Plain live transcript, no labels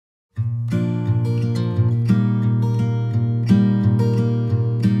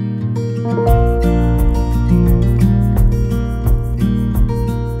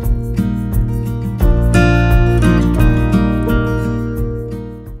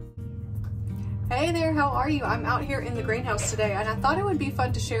how are you? I'm out here in the greenhouse today and I thought it would be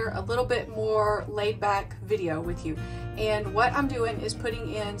fun to share a little bit more laid back video with you. And what I'm doing is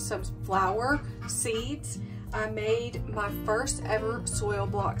putting in some flower seeds. I made my first ever soil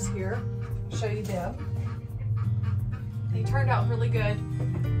blocks here. I'll show you them. They turned out really good.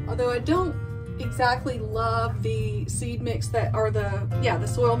 Although I don't exactly love the seed mix that, or the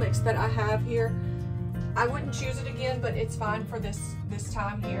soil mix that I have here. I wouldn't choose it again, but it's fine for this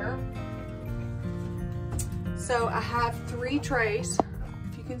time here. So I have 3 trays,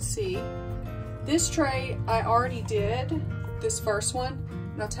 if you can see. This tray I already did, this first one,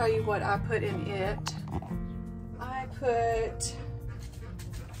 and I'll tell you what I put in it. I put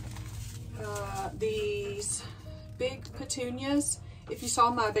these big petunias. If you saw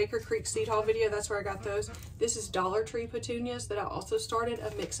my Baker Creek seed haul video, that's where I got those. This is Dollar Tree petunias that I also started,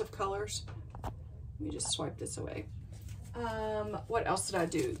 a mix of colors. Let me just swipe this away. What else did I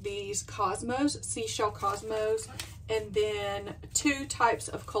do? These cosmos, seashell cosmos, and then 2 types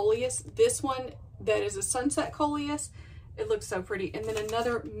of coleus. This one that is a sunset coleus, it looks so pretty, and then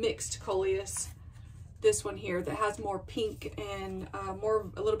another mixed coleus, this one here that has more pink and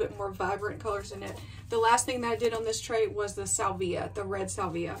a little bit more vibrant colors in it. The last thing that I did on this tray was the salvia, the red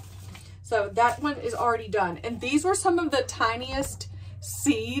salvia. So that one is already done, and these were some of the tiniest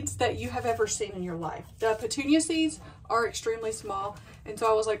seeds that you have ever seen in your life. The petunia seeds are extremely small, and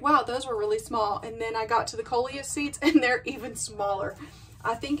so I was like, wow, those were really small. And then I got to the coleus seeds and they're even smaller.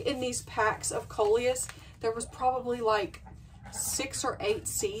 I think in these packs of coleus there was probably like 6 or 8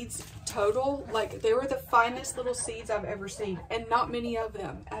 seeds total. Like, they were the finest little seeds I've ever seen, and not many of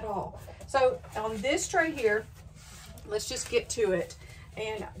them at all. So on this tray here, let's just get to it.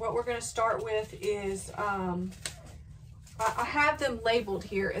 And what we're going to start with is I have them labeled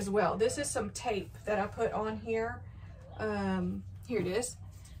here as well. This is some tape that I put on here. Here it is.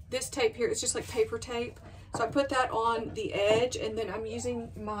 This tape here, it's just like paper tape. So I put that on the edge, and then I'm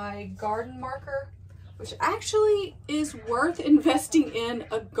using my garden marker, which actually is worth investing in,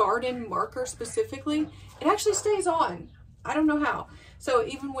 a garden marker specifically. It actually stays on. I don't know how. So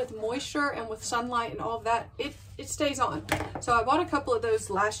even with moisture and with sunlight and all of that, it stays on. So I bought a couple of those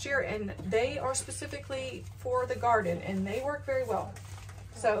last year, and they are specifically for the garden, and they work very well.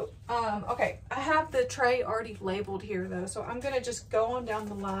 So, okay, I have the tray already labeled here though, so I'm gonna just go on down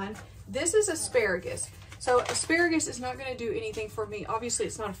the line. This is asparagus. So asparagus is not gonna do anything for me. Obviously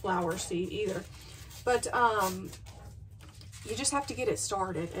it's not a flower seed either, but you just have to get it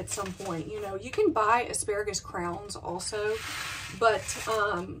started at some point. You know, you can buy asparagus crowns also, but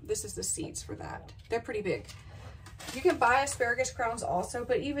this is the seeds for that. They're pretty big. You can buy asparagus crowns also,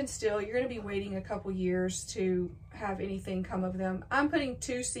 but even still, you're going to be waiting a couple years to have anything come of them. I'm putting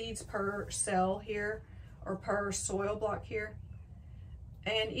 2 seeds per cell here, or per soil block here.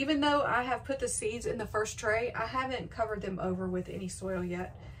 And even though I have put the seeds in the first tray, I haven't covered them over with any soil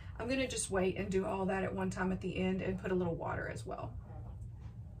yet. I'm going to just wait and do all that at one time at the end and put a little water as well.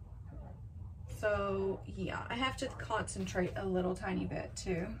 So yeah, I have to concentrate a little tiny bit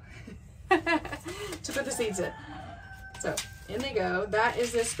too to put the seeds in. So in they go. That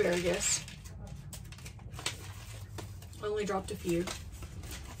is the asparagus. Only dropped a few.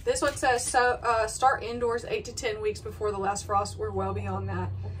 This one says, start indoors 8 to 10 weeks before the last frost. We're well beyond that.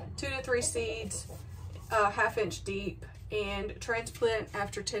 2 to 3 seeds, 1/2 inch deep, and transplant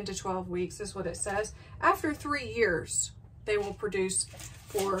after 10 to 12 weeks is what it says. After 3 years, they will produce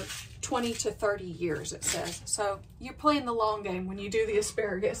for 20 to 30 years, it says. So you're playing the long game when you do the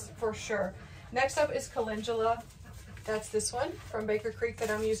asparagus, for sure. Next up is calendula. That's this one from Baker Creek that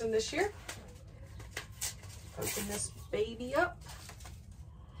I'm using this year. Open this baby up.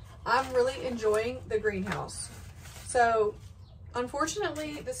 I'm really enjoying the greenhouse. So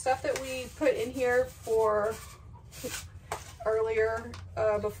unfortunately, the stuff that we put in here for earlier,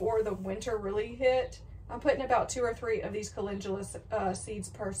 before the winter really hit, I'm putting about 2 or 3 of these calendula seeds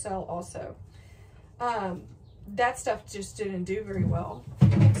per cell also. That stuff just didn't do very well. You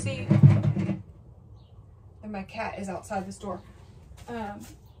can see, and my cat is outside this door.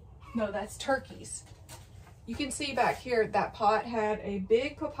 No, that's turkeys. You can see back here, that pot had a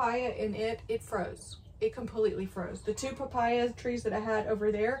big papaya in it. It froze. It completely froze. The 2 papaya trees that I had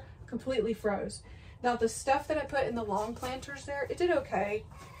over there completely froze. Now the stuff that I put in the long planters there, it did okay,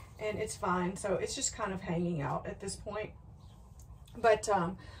 and it's fine. So it's just kind of hanging out at this point. But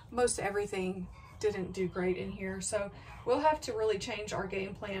most everything didn't do great in here. So we'll have to really change our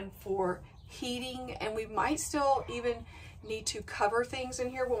game plan for heating, and we might still even need to cover things in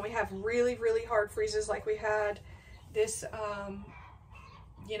here when we have really, really hard freezes like we had this,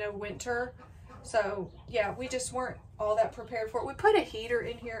 you know, winter. So yeah, we just weren't all that prepared for it. We put a heater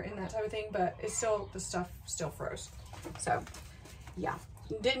in here and that type of thing, but it's still, the stuff still froze. So yeah,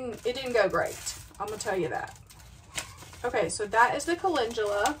 it didn't go great. I'm gonna tell you that. Okay, so that is the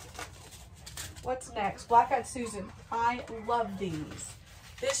calendula. What's next? Black-eyed Susan. I love these.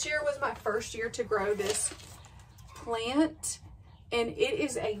 This year was my first year to grow this plant, and it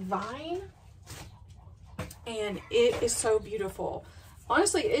is a vine, and it is so beautiful.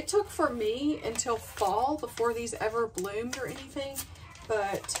 Honestly, it took for me until fall before these ever bloomed or anything,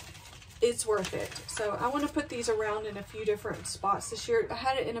 but it's worth it. So I want to put these around in a few different spots this year. I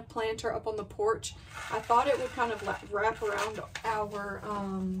had it in a planter up on the porch. I thought it would kind of wrap around our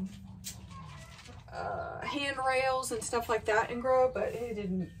handrails and stuff like that and grow, but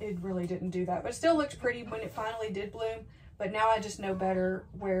it really didn't do that. But it still looked pretty when it finally did bloom. But now I just know better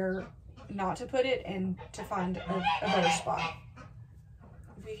where not to put it and to find a better spot.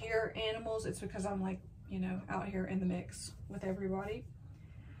 If you hear animals, it's because I'm like, you know, out here in the mix with everybody.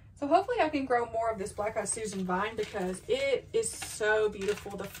 So hopefully I can grow more of this Black-eyed Susan vine because it is so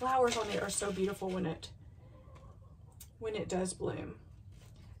beautiful. The flowers on it are so beautiful when it does bloom.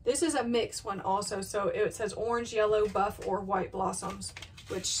 This is a mixed one also, so it says orange, yellow, buff, or white blossoms,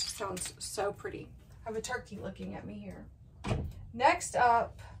 which sounds so pretty. I have a turkey looking at me here. Next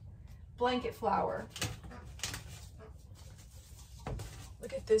up, blanket flower.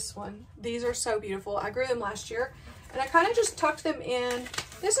 Look at this one. These are so beautiful. I grew them last year, and I kind of just tucked them in.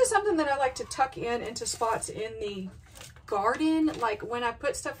 This is something that I like to tuck in into spots in the garden. Like when I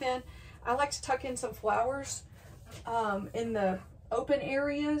put stuff in, I like to tuck in some flowers in the open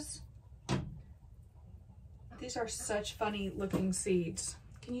areas. These are such funny looking seeds.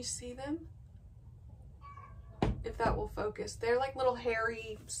 Can you see them? If that will focus. They're like little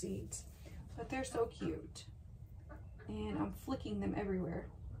hairy seeds, but they're so cute. And I'm flicking them everywhere.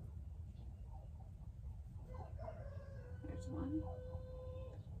 There's one.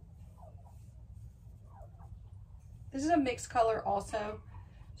 This is a mixed color also,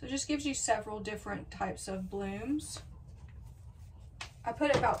 so it just gives you several different types of blooms. I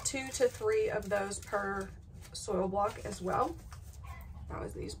put about 2 to 3 of those per soil block as well. That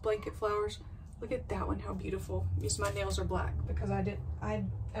was these blanket flowers. Look at that one, how beautiful. Yes, my nails are black because I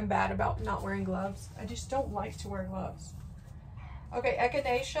am bad about not wearing gloves. I just don't like to wear gloves. Okay,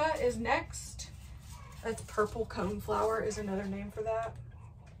 echinacea is next. That's purple coneflower is another name for that.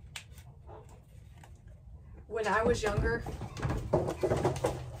 When I was younger,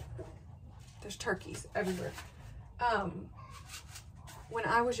 there's turkeys everywhere. When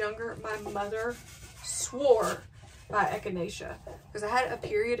I was younger, my mother swore by echinacea because I had a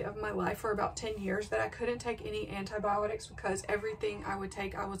period of my life for about 10 years that I couldn't take any antibiotics because everything I would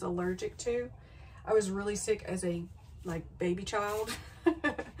take I was allergic to. I was really sick as a baby child.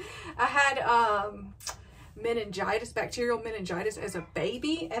 I had meningitis, bacterial meningitis as a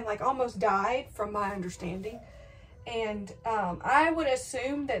baby, and almost died from my understanding. And I would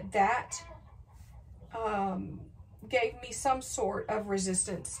assume that gave me some sort of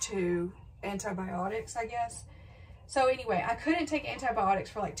resistance to antibiotics, I guess. So anyway, I couldn't take antibiotics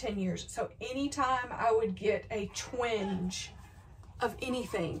for 10 years. So anytime I would get a twinge of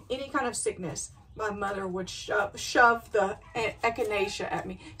anything, any kind of sickness, my mother would shove the echinacea at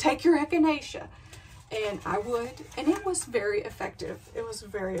me. Take your echinacea. And I would, and it was very effective. It was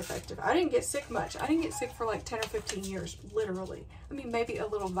very effective. I didn't get sick much. I didn't get sick for 10 or 15 years, literally. I mean, maybe a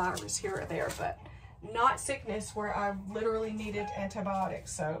little virus here or there, but not sickness where I literally needed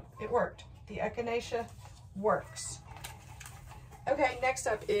antibiotics. So it worked. The echinacea works. Okay, next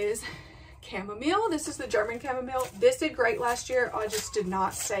up is chamomile. This is the German chamomile. This did great last year. I just did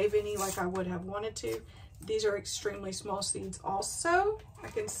not save any like I would have wanted to. These are extremely small seeds also. I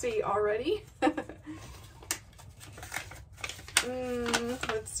can see already.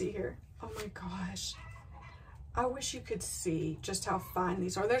 Let's see here. Oh my gosh. I wish you could see just how fine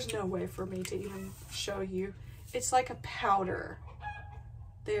these are. There's no way for me to even show you. It's like a powder.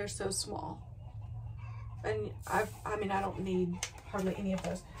 They are so small. And I mean, I don't need hardly any of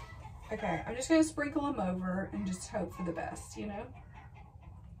those. Okay, I'm just going to sprinkle them over and just hope for the best, you know?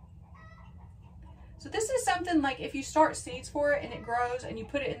 So this is something if you start seeds for it and it grows and you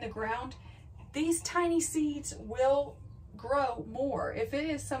put it in the ground, these tiny seeds will grow more. If it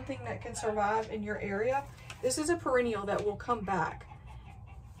is something that can survive in your area, this is a perennial that will come back.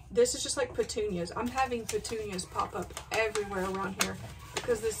 This is just like petunias. I'm having petunias pop up everywhere around here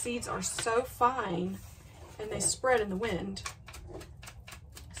because the seeds are so fine and they spread in the wind.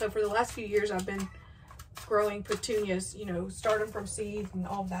 So for the last few years, I've been growing petunias, you know, start them from seed and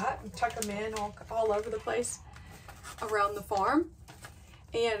all that, and tuck them in all over the place around the farm.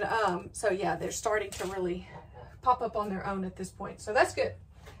 And so yeah, they're starting to really pop up on their own at this point. So that's good.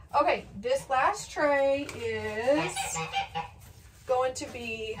 Okay, this last tray is going to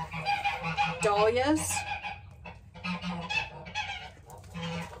be dahlias.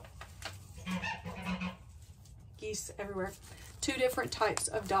 Geese everywhere. Two different types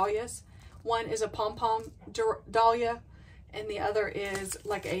of dahlias. One is a pom-pom dahlia, and the other is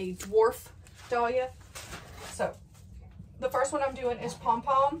like a dwarf dahlia. So the first one I'm doing is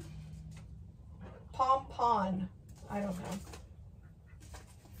pom-pom. Pompon. I don't know.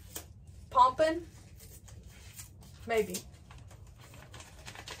 Pompon? Maybe.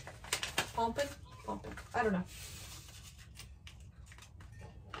 Pompon? Pompon. I don't know.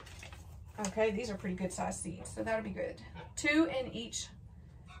 Okay, these are pretty good sized seeds, so that'll be good. 2 in each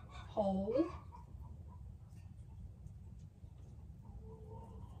hole.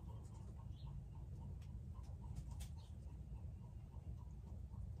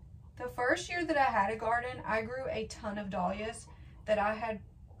 The first year that I had a garden, I grew a ton of dahlias that I had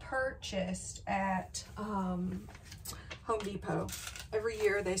purchased at Home Depot. Every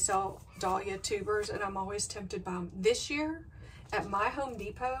year they sell dahlia tubers, and I'm always tempted by them. This year at my Home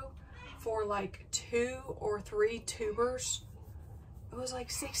Depot, for like 2 or 3 tubers, it was like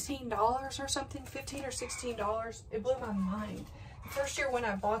 $16 or something, $15 or $16. It blew my mind. The first year when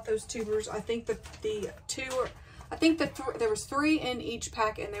I bought those tubers, I think that there was 3 in each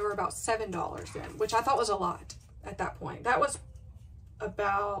pack, and they were about $7 then, which I thought was a lot at that point. That was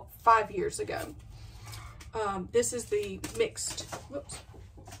about 5 years ago. This is the mixed, whoops.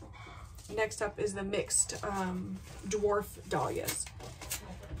 Next up is the mixed dwarf dahlias.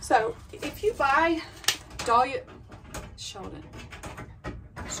 So if you buy dahlia, Sheldon,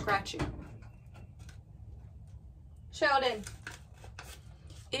 scratch you. Sheldon,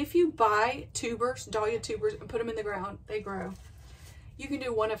 if you buy tubers, dahlia tubers, and put them in the ground, they grow. You can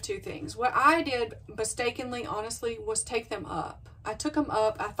do one of 2 things. What I did mistakenly, honestly, was take them up. I took them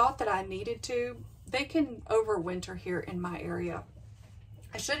up. I thought that I needed to. They can overwinter here in my area.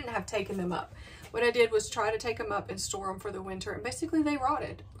 I shouldn't have taken them up. What I did was try to take them up and store them for the winter, and basically they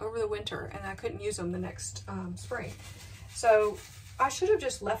rotted over the winter, and I couldn't use them the next spring. So I should have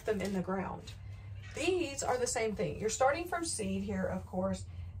just left them in the ground. These are the same thing. You're starting from seed here, of course.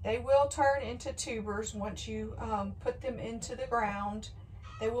 They will turn into tubers once you put them into the ground.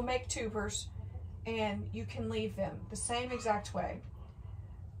 They will make tubers, and you can leave them the same exact way.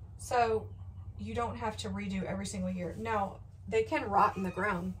 So you don't have to redo every single year. Now, they can rot in the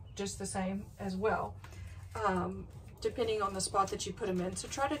ground just the same as well, depending on the spot that you put them in. So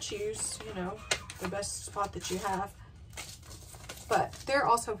try to choose, you know, the best spot that you have. But they're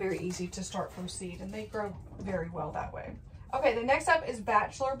also very easy to start from seed, and they grow very well that way. Okay, the next up is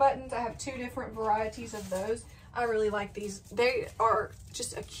bachelor buttons. I have 2 different varieties of those. I really like these. They are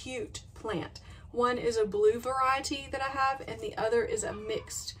just a cute plant. One is a blue variety that I have, and the other is a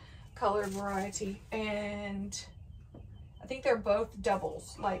mixed colored variety. And I think they're both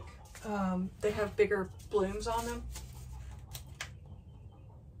doubles. Like, they have bigger blooms on them.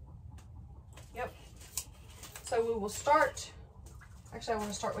 Yep. So we will start. Actually, I want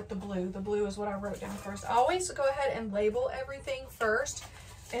to start with the blue. The blue is what I wrote down first. I always go ahead and label everything first,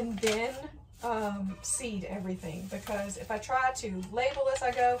 and then seed everything, because if I try to label as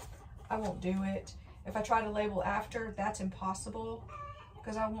I go, I won't do it. If I try to label after, that's impossible,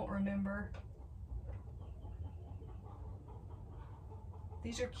 because I won't remember.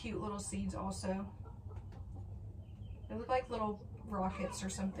 These are cute little seeds also. They look like little rockets or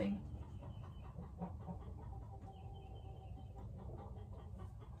something.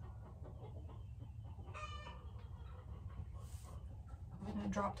 And I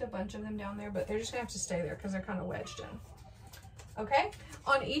dropped a bunch of them down there, but they're just gonna have to stay there because they're kind of wedged in. Okay,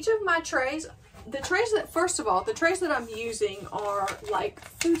 on each of my trays, the trays that, first of all, the trays that I'm using are like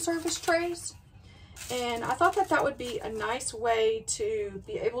food service trays. And I thought that that would be a nice way to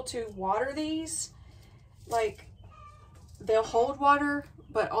be able to water these. Like, they'll hold water,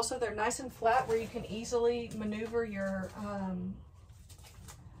 but also they're nice and flat where you can easily maneuver your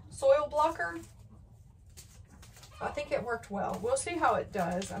soil blocker. I think it worked well. We'll see how it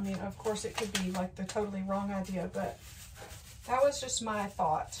does. I mean, of course, it could be like the totally wrong idea, but that was just my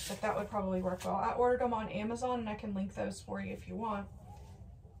thought, that that would probably work well. I ordered them on Amazon, and I can link those for you if you want.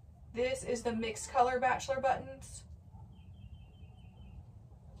 This is the mixed color bachelor buttons.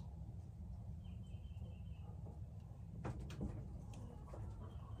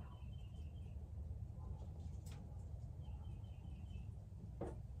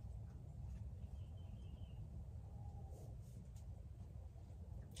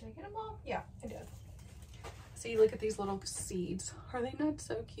 Did I get them all? Yeah, I did. See, look at these little seeds. Are they not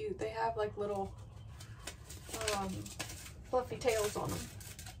so cute? They have like little fluffy tails on them.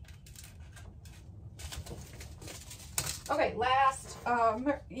 Okay, last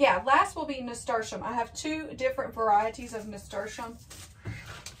will be nasturtium. I have 2 different varieties of nasturtium,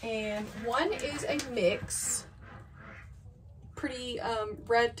 and one is a mix, pretty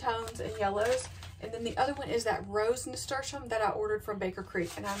red tones and yellows, and then the other one is that rose nasturtium that I ordered from Baker Creek,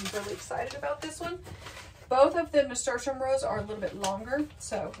 and I'm really excited about this one. Both of the nasturtium rows are a little bit longer,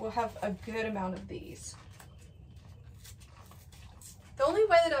 so we'll have a good amount of these. The only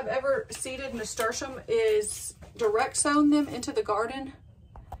way that I've ever seeded nasturtium is direct sown them into the garden.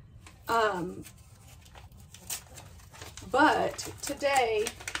 But today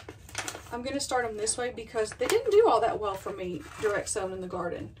I'm going to start them this way because they didn't do all that well for me direct sown in the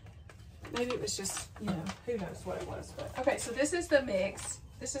garden. Maybe it was just, you know, who knows what it was. But okay, so this is the mix.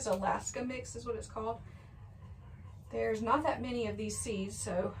 This is Alaska mix is what it's called. There's not that many of these seeds,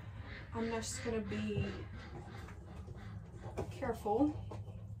 so I'm just going to be careful.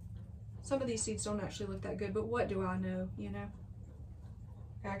 Some of these seeds don't actually look that good, but what do I know, you know?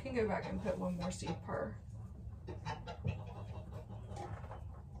 Okay, I can go back and put 1 more seed per.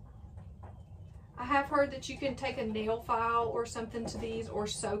 I have heard that you can take a nail file or something to these or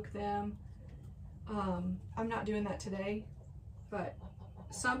soak them. I'm not doing that today, but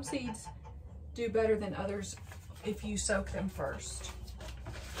some seeds do better than others if you soak them first.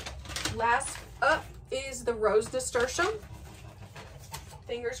 Last up is the rose nasturtium.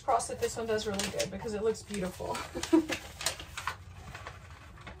 Fingers crossed that this one does really good because it looks beautiful.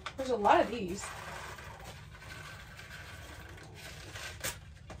 There's a lot of these.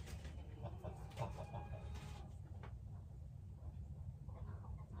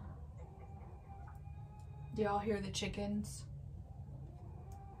 Do y'all hear the chickens?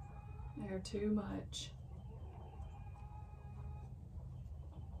 They're too much.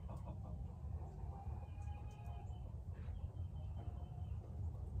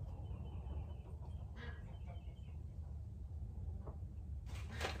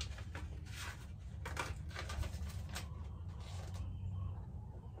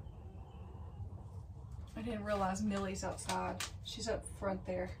 I didn't realize Millie's outside. She's up front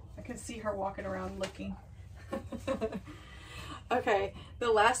there. I can see her walking around looking. Okay,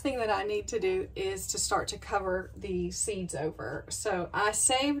 the last thing that I need to do is to start to cover the seeds over. So I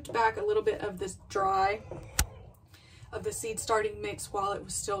saved back a little bit of this of the seed starting mix while it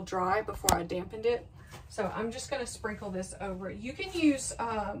was still dry before I dampened it. So I'm just going to sprinkle this over. You can use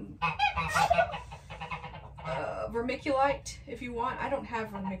vermiculite if you want. I don't have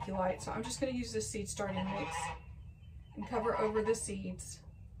vermiculite, so I'm just going to use this seed starting mix and cover over the seeds.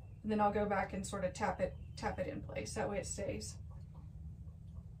 And then I'll go back and sort of tap it in place. That way it stays.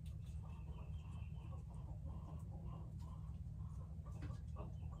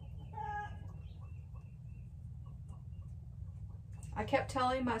 I kept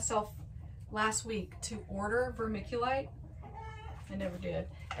telling myself last week to order vermiculite. I never did.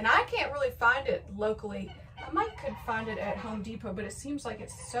 And I can't really find it locally. I could find it at Home Depot, but it seems like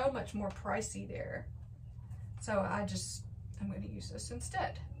it's so much more pricey there. So I'm going to use this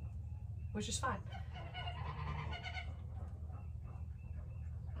instead, which is fine.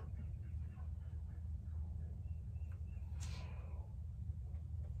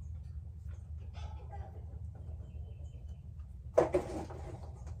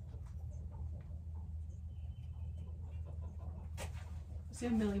 See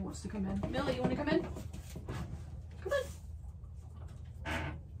if Millie wants to come in. Millie, you want to come in? Come on.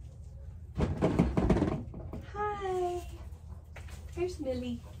 Hi. Here's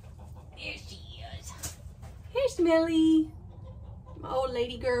Millie. There she is. Here's Millie. My old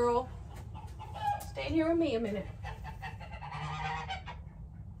lady girl. Stand here with me a minute.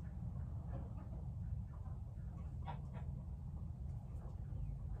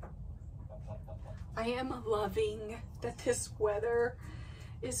 I am loving that this weather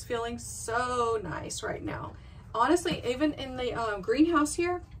is feeling so nice right now. Honestly, even in the greenhouse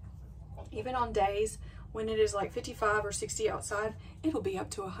here, even on days when it is like 55 or 60 outside, it'll be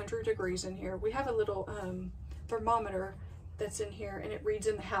up to 100 degrees in here. We have a little thermometer that's in here and it reads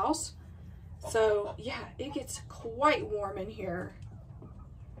in the house. So yeah, it gets quite warm in here.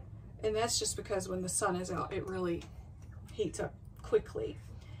 And that's just because when the sun is out, it really heats up quickly.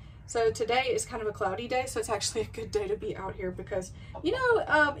 So today is kind of a cloudy day, so it's actually a good day to be out here because, you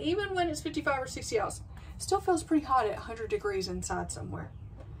know, even when it's 55 or 60 out, it still feels pretty hot at 100 degrees inside somewhere,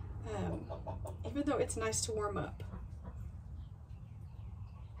 even though it's nice to warm up.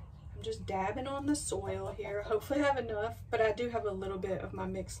 I'm just dabbing on the soil here. Hopefully I have enough, but I do have a little bit of my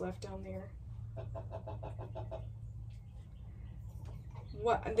mix left down there.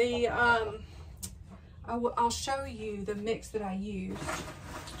 what the I'll show you the mix that I used.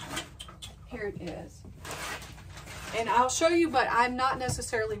 Here it is. And I'll show you, but I'm not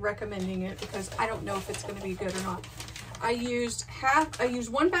necessarily recommending it because I don't know if it's going to be good or not. I used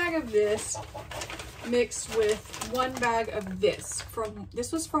 1 bag of this mixed with 1 bag of this.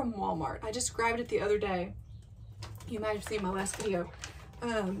 This was from Walmart. I just grabbed it the other day. You might have seen my last video.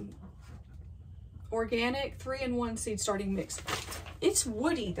 Organic 3-in-1 seed starting mix. It's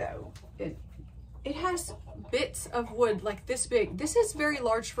woody though. It has bits of wood like this big. This is very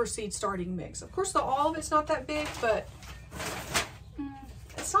large for seed starting mix. Of course, all of it's not that big, but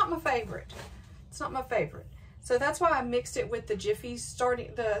it's not my favorite. It's not my favorite. So that's why I mixed it with the Jiffy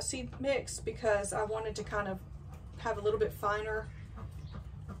the seed mix, because I wanted to kind of have a little bit finer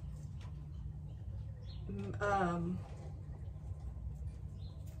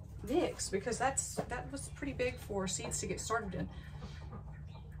mix, because that was pretty big for seeds to get started in.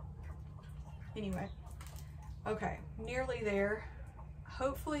 Anyway, okay, nearly there.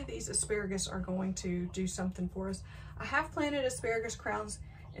 Hopefully these asparagus are going to do something for us. I have planted asparagus crowns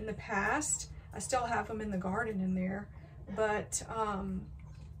in the past. I still have them in the garden in there, but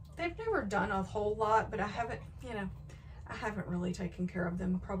they've never done a whole lot, but I haven't, I haven't really taken care of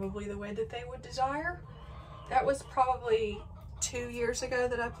them probably the way that they would desire. That was probably 2 years ago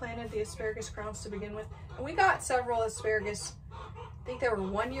that I planted the asparagus crowns to begin with. And we got several asparagus, I think they were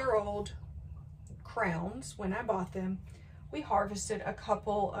 1-year-old crowns when I bought them. We harvested a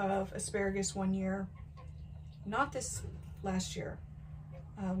couple of asparagus one year, not this last year.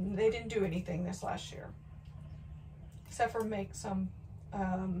 They didn't do anything this last year, except for make some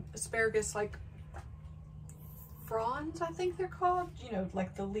asparagus like fronds, I think they're called,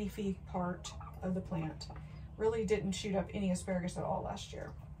 like the leafy part of the plant. Really didn't shoot up any asparagus at all last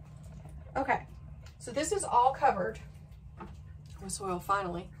year. Okay, so this is all covered with soil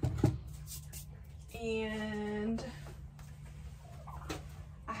finally. And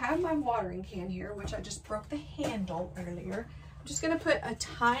I have my watering can here, which I just broke the handle earlier. I'm just going to put a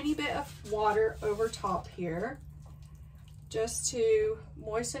tiny bit of water over top here just to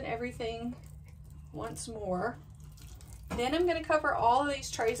moisten everything once more. Then I'm going to cover all of these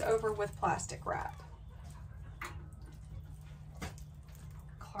trays over with plastic wrap.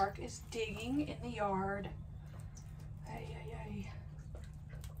 Clark is digging in the yard. Ay, ay, ay.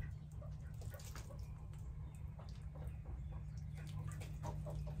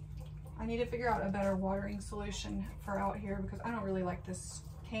 I need to figure out a better watering solution for out here because I don't really like this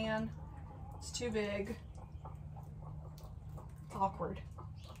can. It's too big. It's awkward.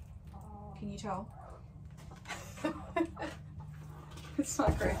 Can you tell? It's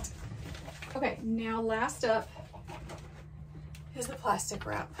not great. Okay, now last up is the plastic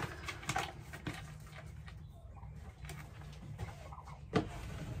wrap.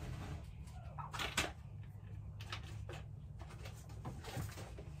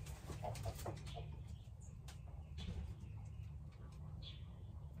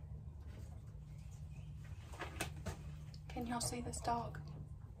 Can y'all see this dog?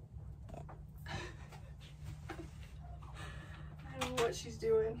 I don't know what she's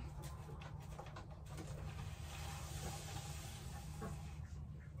doing.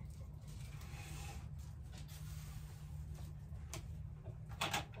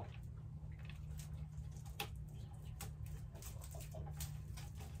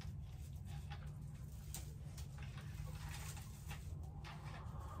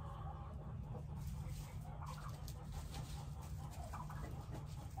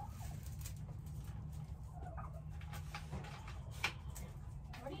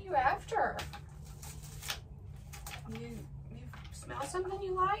 After you smell something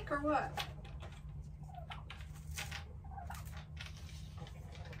you like or what?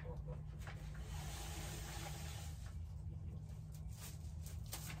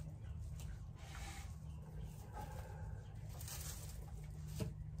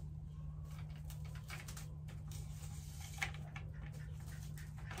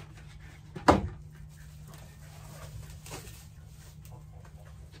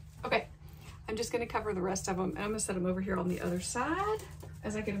 I'm just going to cover the rest of them, and I'm going to set them over here on the other side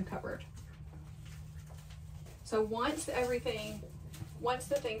as I get them covered. So once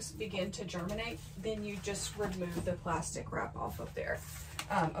the things begin to germinate, then you just remove the plastic wrap off of there.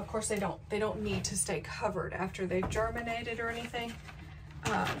 Of course, they don't need to stay covered after they've germinated or anything.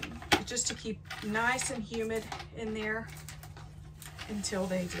 Just to keep nice and humid in there until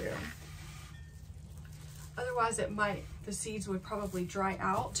they do. Otherwise, the seeds would probably dry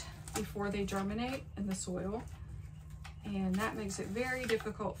out before they germinate in the soil, and that makes it very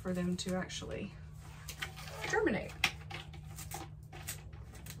difficult for them to actually germinate.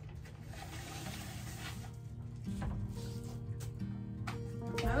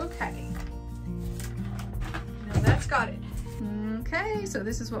 Okay. Now that's got it. Okay, so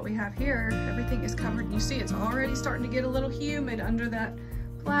this is what we have here. Everything is covered. You see it's already starting to get a little humid under that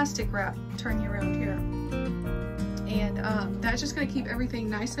plastic wrap. Turn you around here. And that's just gonna keep everything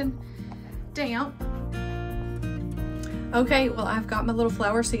nice and damp. Okay, well, I've got my little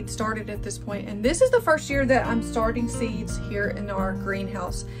flower seeds started at this point, and this is the first year that I'm starting seeds here in our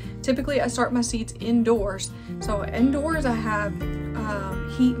greenhouse. Typically, I start my seeds indoors. So indoors, I have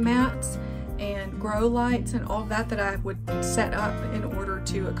heat mats and grow lights and all of that I would set up in order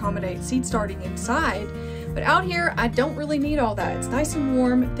to accommodate seed starting inside. But out here, I don't really need all that. It's nice and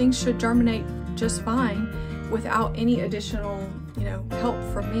warm. Things should germinate just fine without any additional, you know, help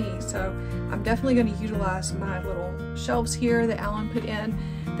from me. So I'm definitely going to utilize my little shelves here that Alan put in.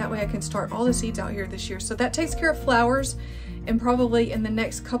 That way I can start all the seeds out here this year. So that takes care of flowers, and probably in the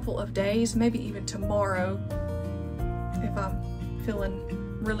next couple of days, maybe even tomorrow, if I'm feeling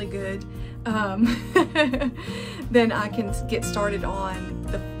really good, then I can get started on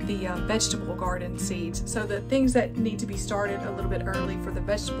the vegetable garden seeds. So the things that need to be started a little bit early for the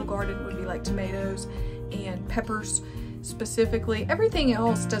vegetable garden would be like tomatoes and peppers specifically. Everything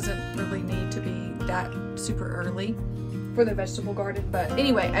else doesn't really need to be that super early for the vegetable garden, but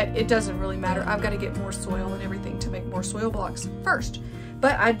anyway, it doesn't really matter. I've got to get more soil and everything to make more soil blocks first.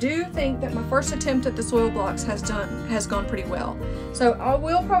 But I do think that my first attempt at the soil blocks has gone pretty well. So I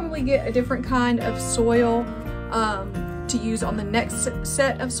will probably get a different kind of soil to use on the next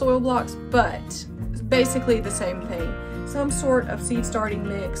set of soil blocks, but basically the same thing. Some sort of seed starting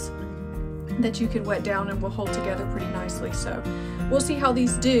mix that you can wet down and will hold together pretty nicely. So we'll see how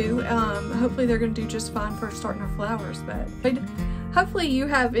these do. Hopefully they're going to do just fine for starting our flowers, but hopefully you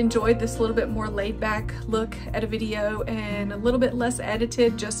have enjoyed this little bit more laid back look at a video and a little bit less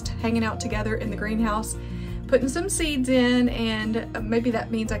edited, just hanging out together in the greenhouse, putting some seeds in, and maybe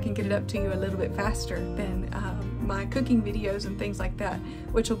that means I can get it up to you a little bit faster than my cooking videos and things like that,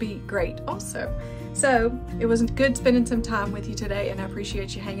 which will be great also. So it was good spending some time with you today, and I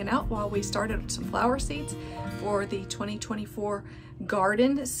appreciate you hanging out while we started some flower seeds for the 2024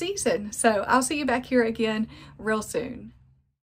 garden season. So I'll see you back here again real soon.